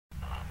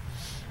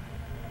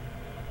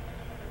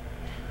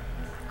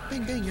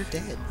Bing, bing, you're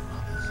dead.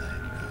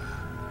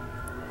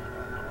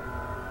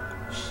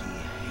 She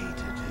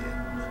hated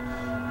him,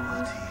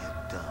 what he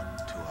had done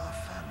to our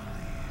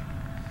family.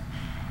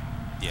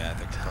 Yeah,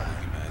 they could probably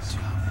be mad too.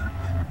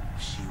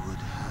 She would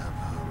have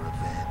her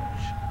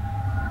revenge.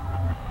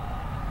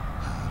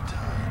 Her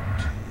time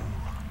too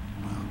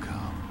will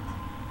come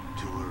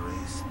to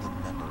erase the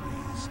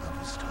memories of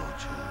his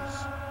tortures.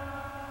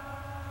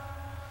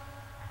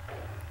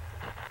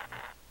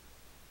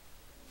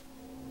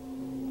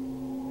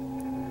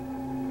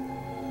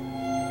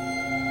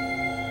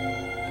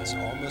 As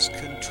almost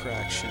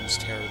contractions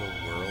tear the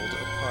world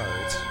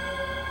apart,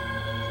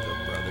 the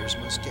brothers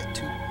must get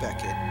to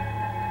Beckett.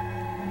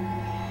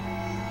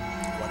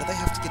 Why do they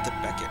have to get to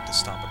Beckett to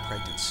stop a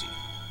pregnancy?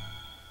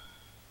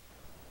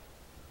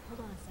 Hold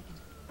on a second.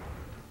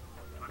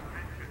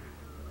 Attention.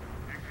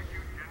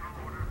 Execute General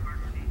Order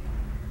 13.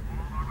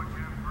 All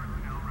Armacam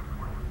personnel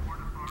report to Port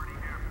Authority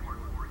Airport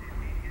for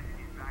immediate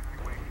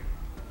evacuation.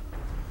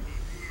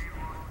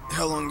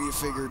 How long do you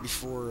figure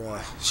before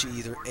she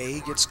either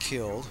A, gets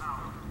killed,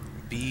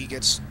 B,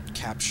 gets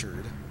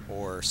captured,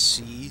 or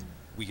C,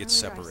 we get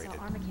separated? I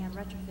saw Armacam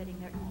retrofitting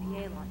their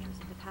EVA launchers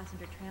into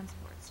passenger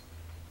transports.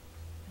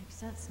 Makes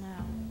sense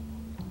now.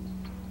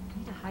 We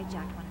need to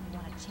hijack one if we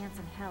want a chance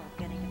in hell of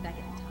getting to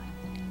Beckett in time.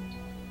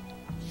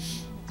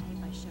 The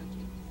tape I showed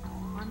you.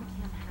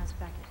 Armacam has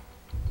Beckett.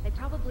 They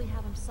probably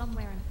have him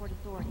somewhere in Port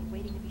Authority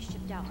waiting to be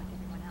shipped out like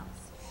everyone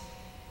else.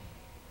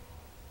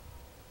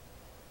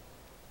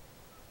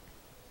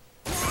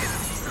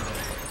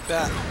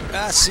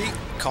 See?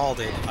 Called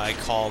it. I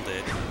called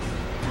it.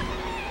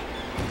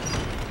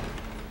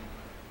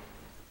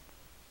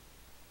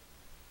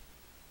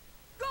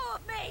 Go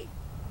of me!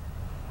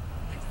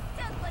 I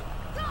said let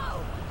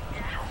go!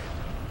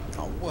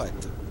 Oh, what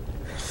the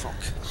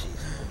fuck?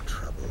 She's more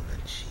trouble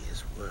than she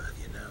is worth,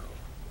 you know.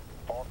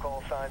 All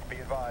call signs be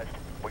advised.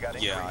 We got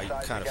Yeah, increased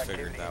I kind seismic of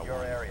figured activity that in your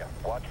one area.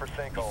 Watch for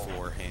sinkholes.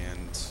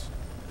 beforehand.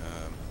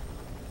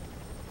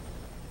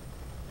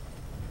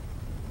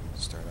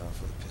 Start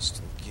off with a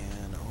pistol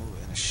again. Oh,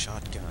 and a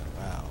shotgun.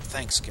 Wow.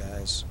 Thanks,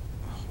 guys.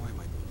 Oh, why am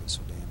I moving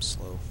so damn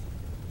slow?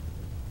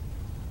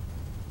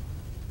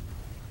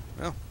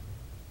 Well,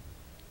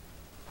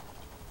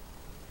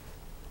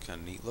 kind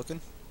of neat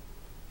looking.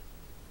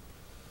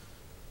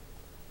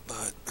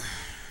 But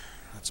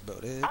that's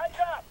about it. Eyes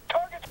up!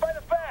 Targets by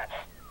the fence!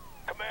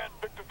 Command,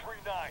 Victor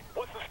 3-9.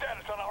 What's the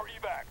status on our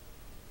evac?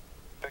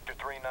 Victor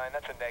 3-9,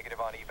 that's a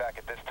negative on evac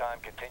at this time.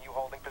 Continue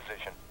holding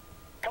position.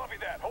 Copy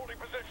that. Holding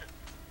position.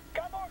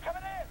 Got more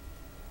coming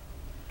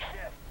in!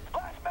 Shit!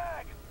 Last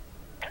mag!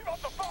 Keep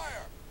up the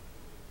fire!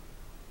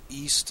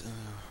 East,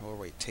 oh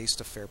wait,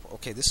 Taste of Fairport.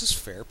 Okay, this is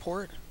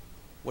Fairport?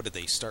 What, did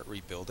they start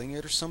rebuilding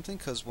it or something?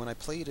 Because when I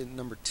played in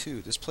number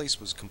 2, this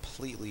place was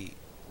completely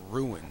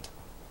ruined.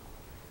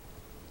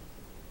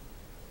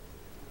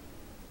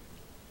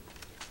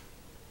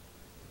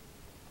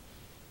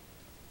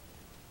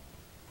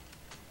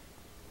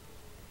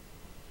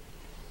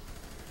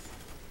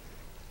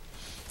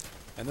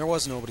 And there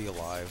was nobody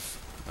alive.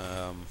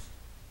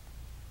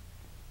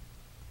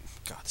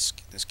 God,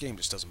 this game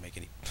just doesn't make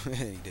any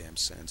any damn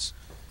sense.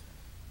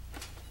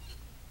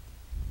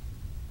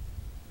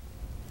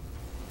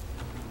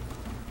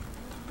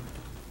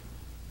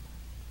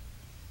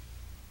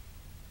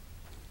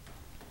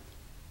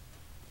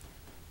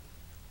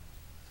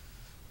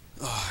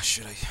 Oh,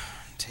 should I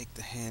take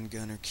the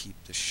handgun or keep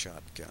the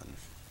shotgun?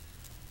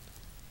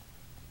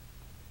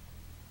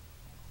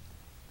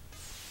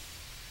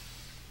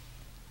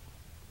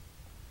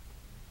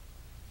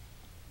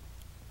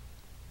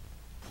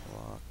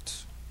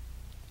 Locked.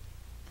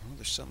 Oh,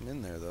 there's something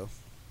in there, though.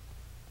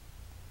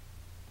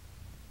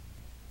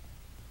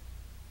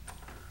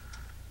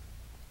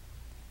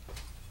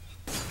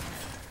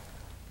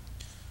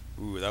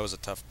 Ooh, that was a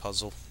tough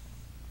puzzle.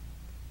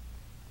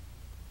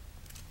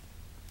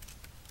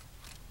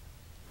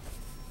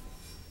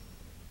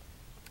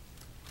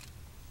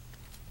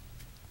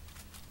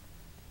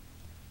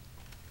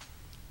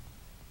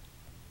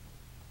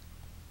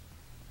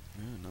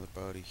 Another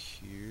body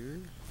here.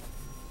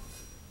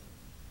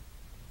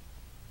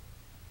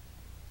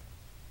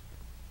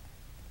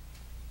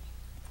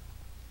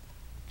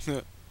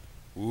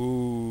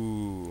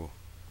 Ooh.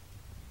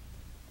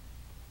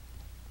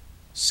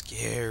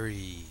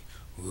 Scary.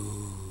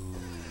 Ooh.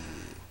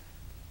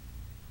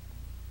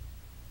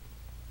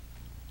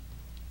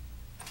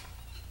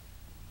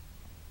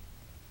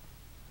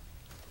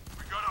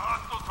 We got a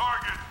hostile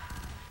target.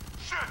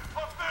 Shit,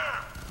 up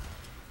there.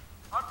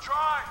 I'm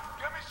trying.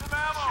 Get me some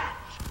ammo.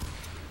 Shit.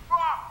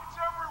 Fuck, it's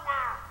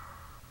everywhere.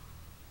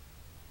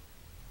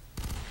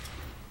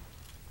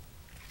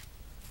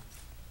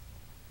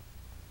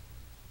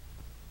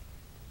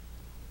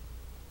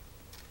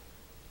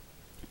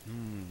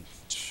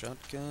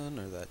 Shotgun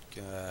or that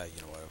guy?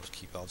 You know what?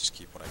 I'll just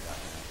keep what I got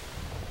now.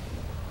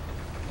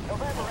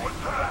 November 8th,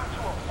 we're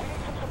actual. We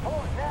need some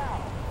support now.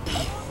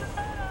 I'm losing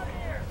men out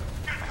here.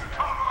 Get to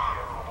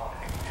cover.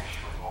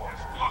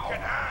 It's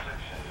looking at.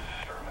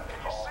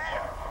 You see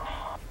it?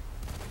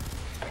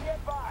 Be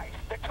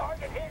advised, the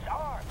target is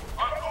armed.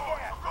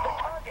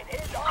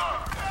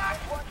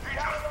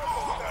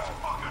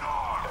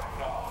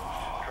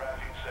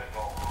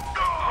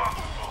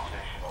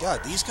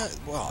 god, these guys...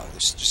 Wow,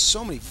 there's just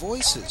so many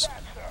voices.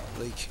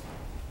 Like...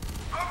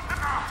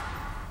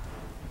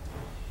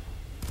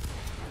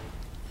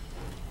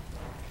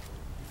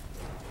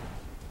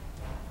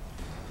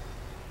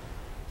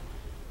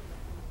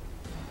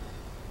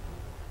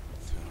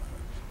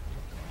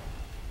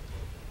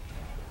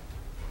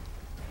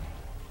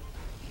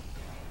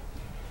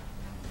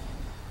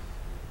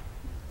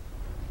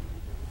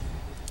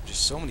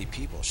 Just so many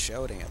people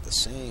shouting at the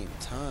same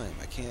time.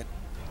 I can't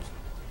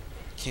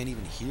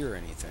even hear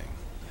anything.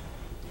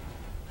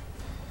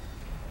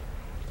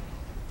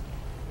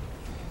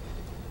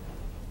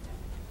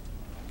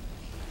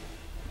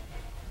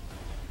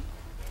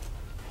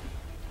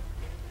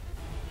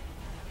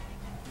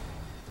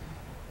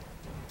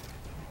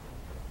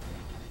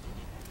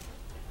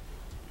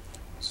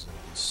 So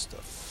this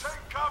stuff.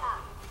 Take cover!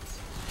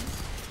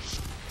 It's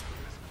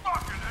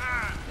fucking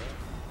head!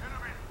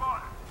 Enemy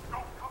spotted!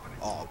 Don't come any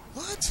Oh,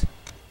 what?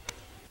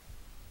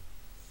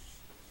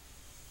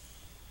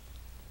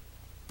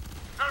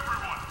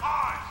 Everyone,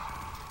 eyes!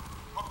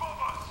 Above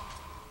us!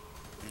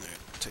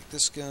 Alright, take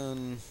this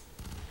gun.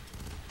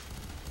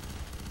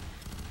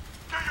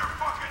 Get your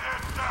fucking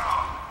heads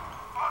down!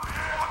 I'm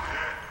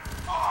hit!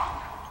 Fuck!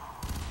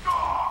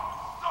 God!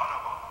 Son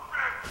of a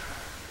bitch!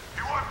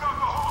 He wiped out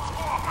the whole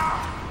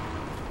squad!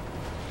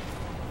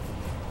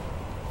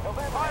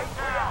 November 8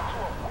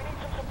 actual. We need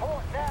some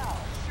support now.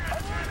 Shit!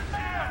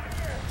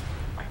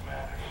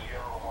 Commander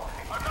Sierra 1.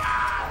 I'm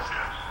not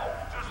shit!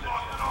 Just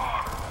lost an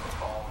arm!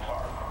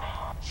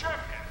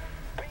 Check it!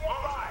 Be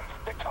advised,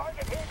 the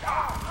target is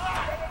on.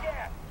 Say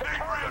again. The Need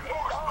target is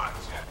on.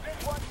 reinforcements! This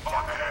one's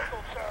I'm hit!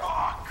 governmental, sir.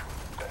 Fuck!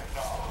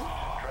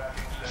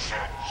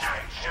 Shit!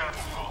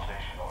 Fuck!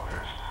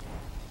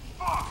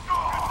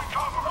 Get the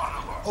cover on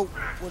him! Oh,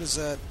 what is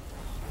that?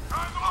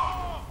 Hang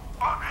low!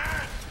 I'm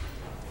hit!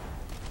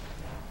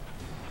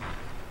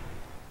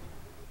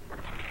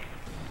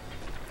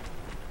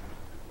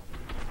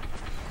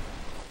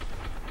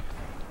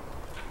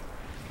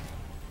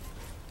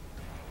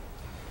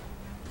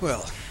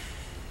 Well,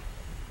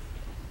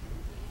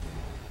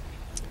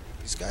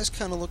 these guys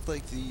kind of look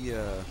like the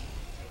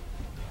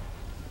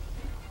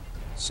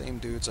same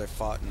dudes I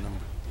fought in number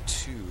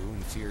 2,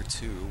 in Fear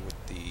 2,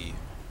 with the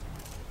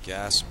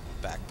gas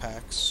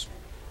backpacks.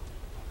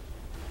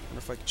 I wonder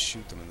if I could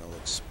shoot them and they'll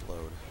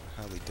explode.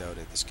 Highly doubt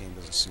it. This game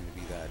doesn't seem to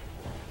be that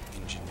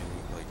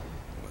ingenuity, like,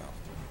 well.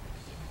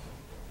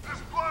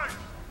 This place!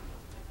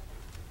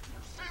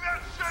 You see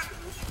that shit?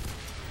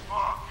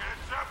 Fuck,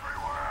 it's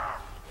everywhere!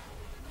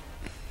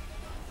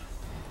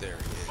 There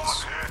he Fuck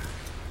is. hit!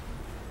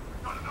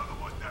 Got another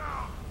one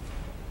down!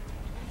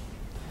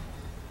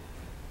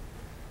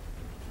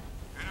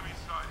 Enemy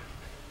sighted.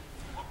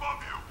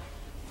 Above you!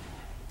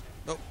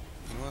 Oh,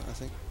 you know what? I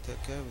think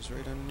that guy was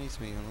right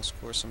underneath me, unless, of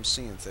course, I'm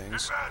seeing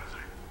things.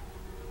 Advancing!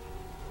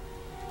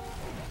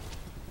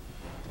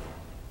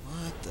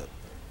 What the...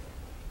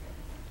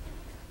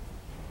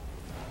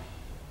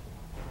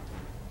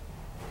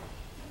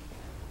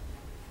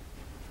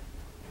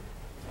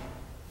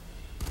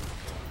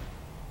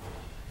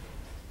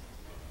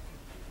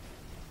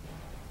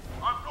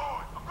 I'm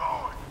going! I'm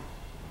going!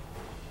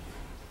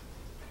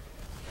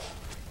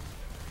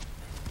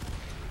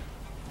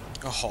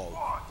 Oh,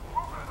 Squad,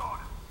 move in on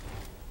it!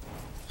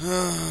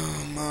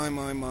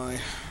 oh my.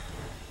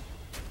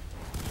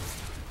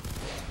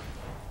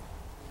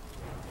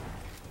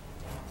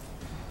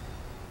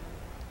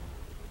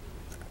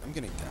 I'm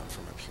getting down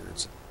from up here.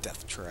 It's a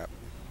death trap.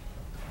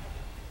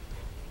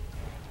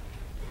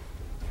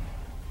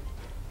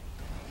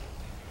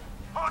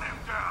 Hunt him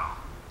down!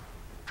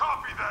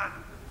 Copy that!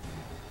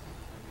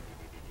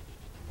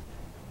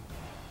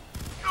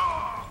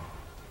 Ah!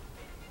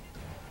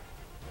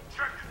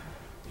 Check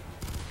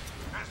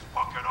it! His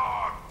fucking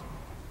arm!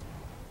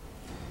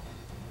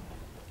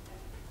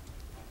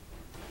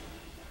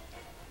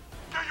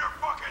 Get your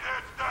fucking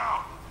heads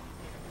down!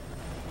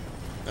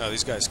 Oh,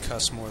 these guys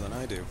cuss more than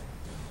I do.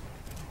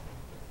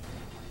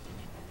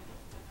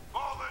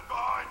 Fall in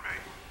behind me!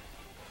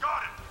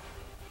 Got it!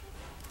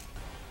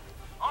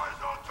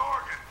 Eyes on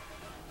target!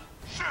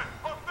 Shit!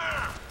 Up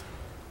there!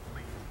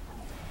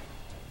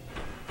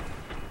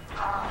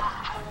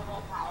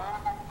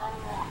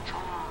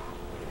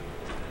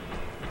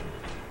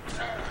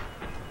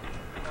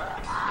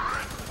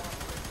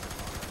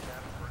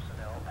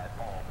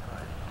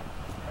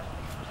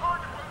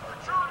 Target with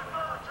maturity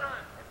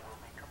barricade!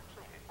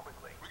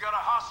 We got a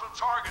hostile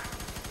target!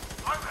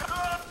 I'm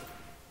hit!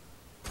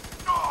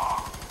 Oh,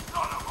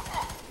 son of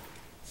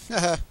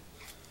a...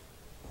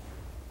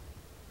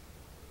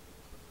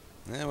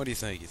 Yeah, what do you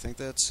think? You think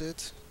that's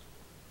it?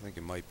 I think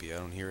it might be. I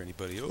don't hear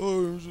anybody.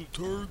 Oh, there's a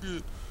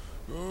target.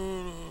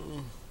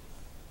 Oh.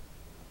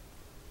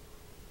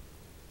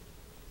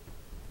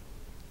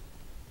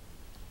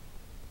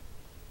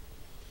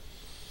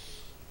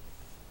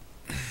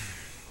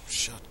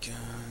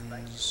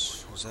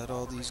 Shotguns. Is that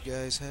all these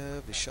guys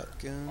have? Is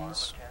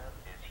shotguns?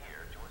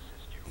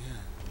 Yeah,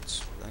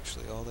 that's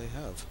actually all they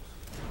have.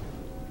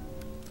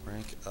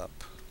 Rank up.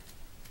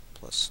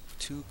 Plus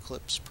 2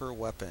 clips per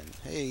weapon.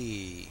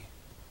 Hey!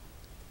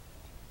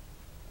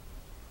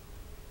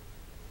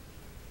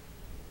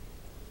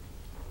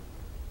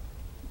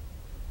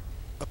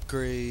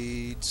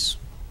 Upgrades.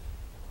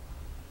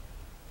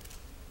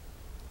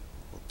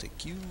 We'll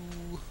take you.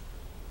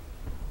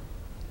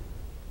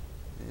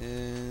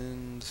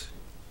 And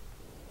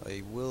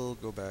I will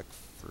go back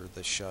for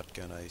the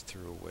shotgun I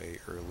threw away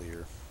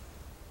earlier.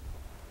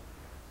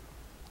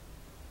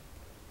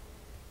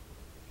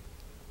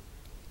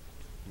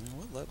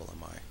 What level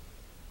am I?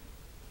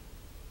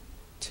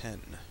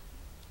 10.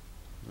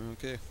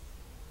 Okay.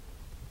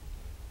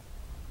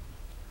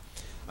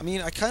 I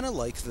mean, I kind of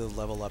like the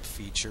level up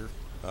feature.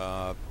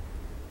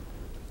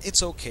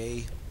 It's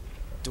okay.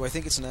 Do I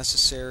think it's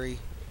necessary?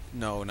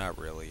 No, not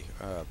really.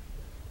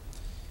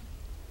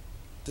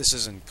 This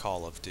isn't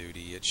Call of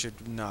Duty. It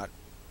should not.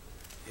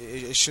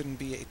 It shouldn't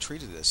be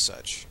treated as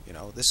such. You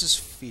know, this is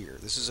fear.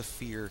 This is a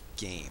fear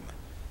game.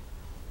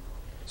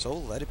 So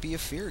let it be a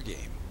fear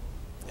game.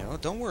 You know,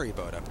 don't worry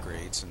about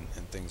upgrades and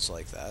things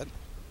like that.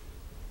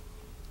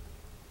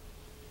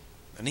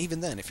 And even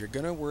then, if you're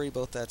gonna worry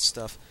about that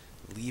stuff,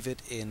 leave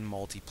it in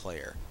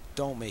multiplayer.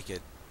 Don't make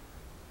it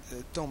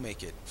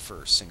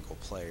for single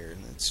player.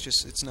 And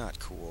it's not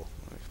cool.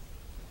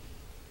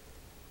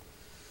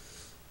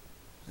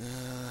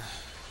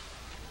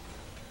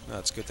 No,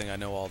 it's a good thing I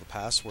know all the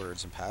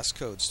passwords and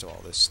passcodes to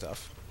all this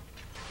stuff.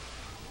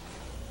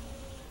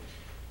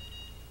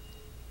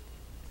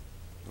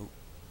 Ooh.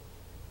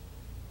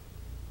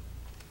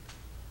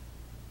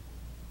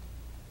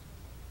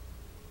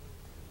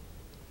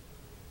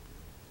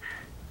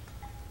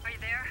 Are you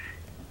there?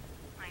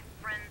 My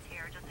friends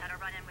here just had a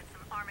run-in with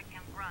some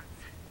Armacam grunts.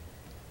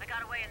 I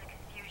got away in the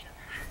confusion.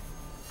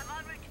 I'm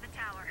en route to the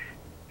tower.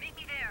 Meet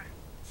me there.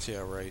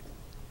 Yeah, right.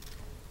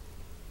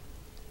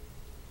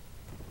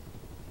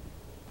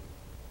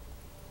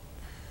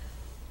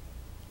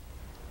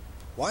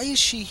 Why is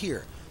she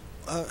here?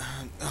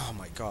 Oh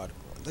my god.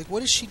 Like,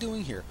 what is she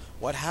doing here?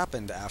 What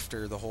happened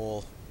after the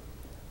whole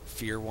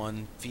Fear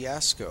 1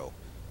 fiasco?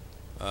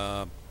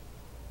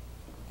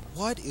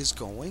 What is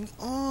going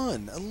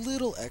on? A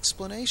little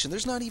explanation.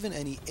 There's not even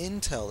any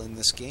intel in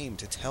this game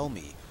to tell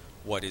me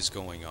what is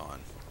going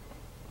on.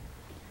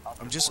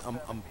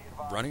 I'm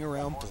running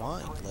around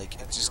blind. Like,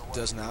 it just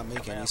does not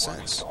make any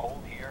sense.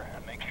 Hold here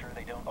and make sure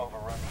they don't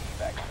overrun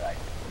the evac site.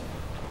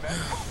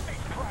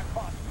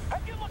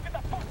 Have you looked at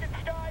the fucking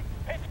sky?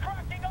 It's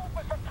cracking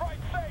open, for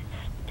Christ's sake!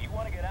 You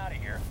want to get out of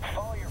here?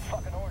 Follow your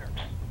fucking orders.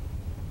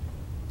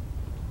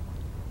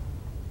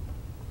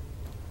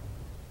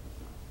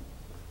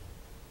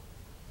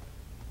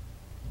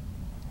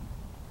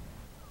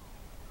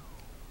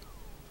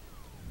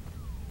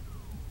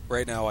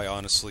 Right now, I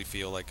honestly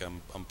feel like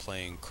I'm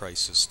playing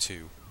Crisis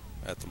 2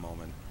 at the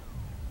moment.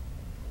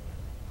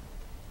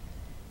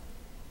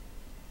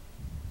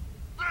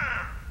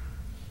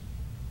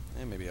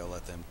 And maybe I'll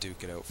let them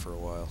duke it out for a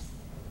while.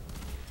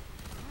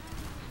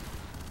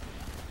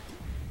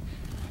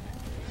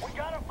 We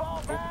gotta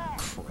fall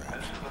back! Oh, crap.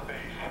 This is the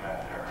base,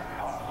 Commander.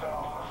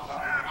 Hostiles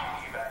must not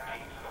reach evac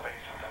teams to the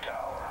base of the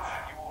tower.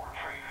 You will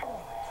retreat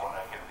only when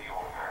I give the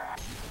order.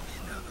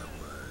 In other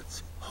words,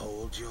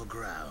 hold your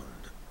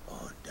ground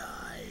or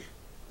die.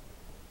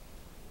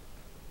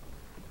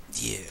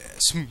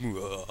 Yes. I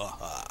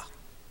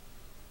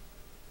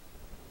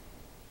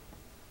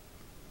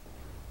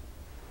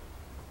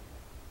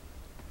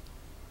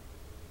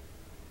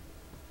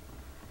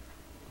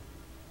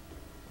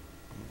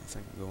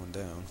think I'm going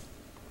down.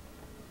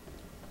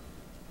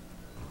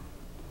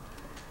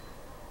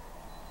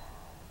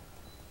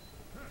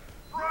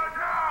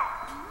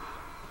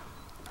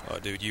 Oh,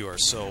 dude, you are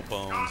so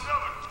boned.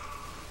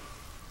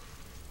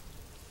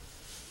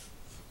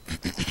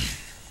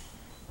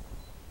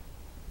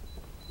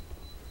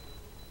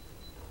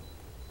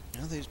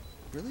 No, they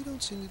really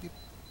don't seem to be...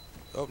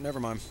 Oh, never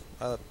mind.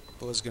 I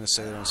was going to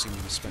say they don't seem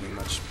to be spending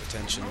much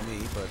attention to me,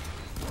 but...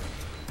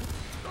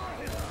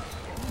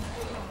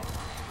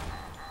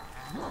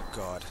 Oh,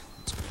 God.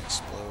 It's going to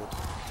explode.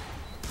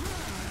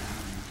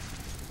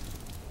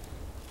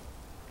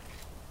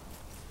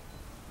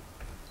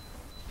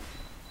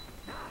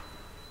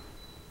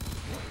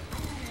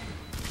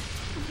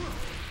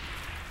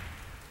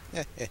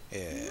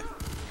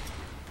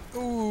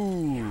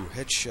 Ooh,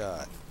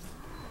 headshot.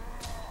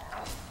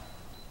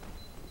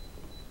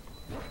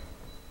 Am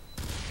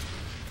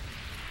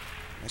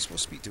I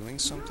supposed to be doing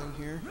something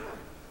here?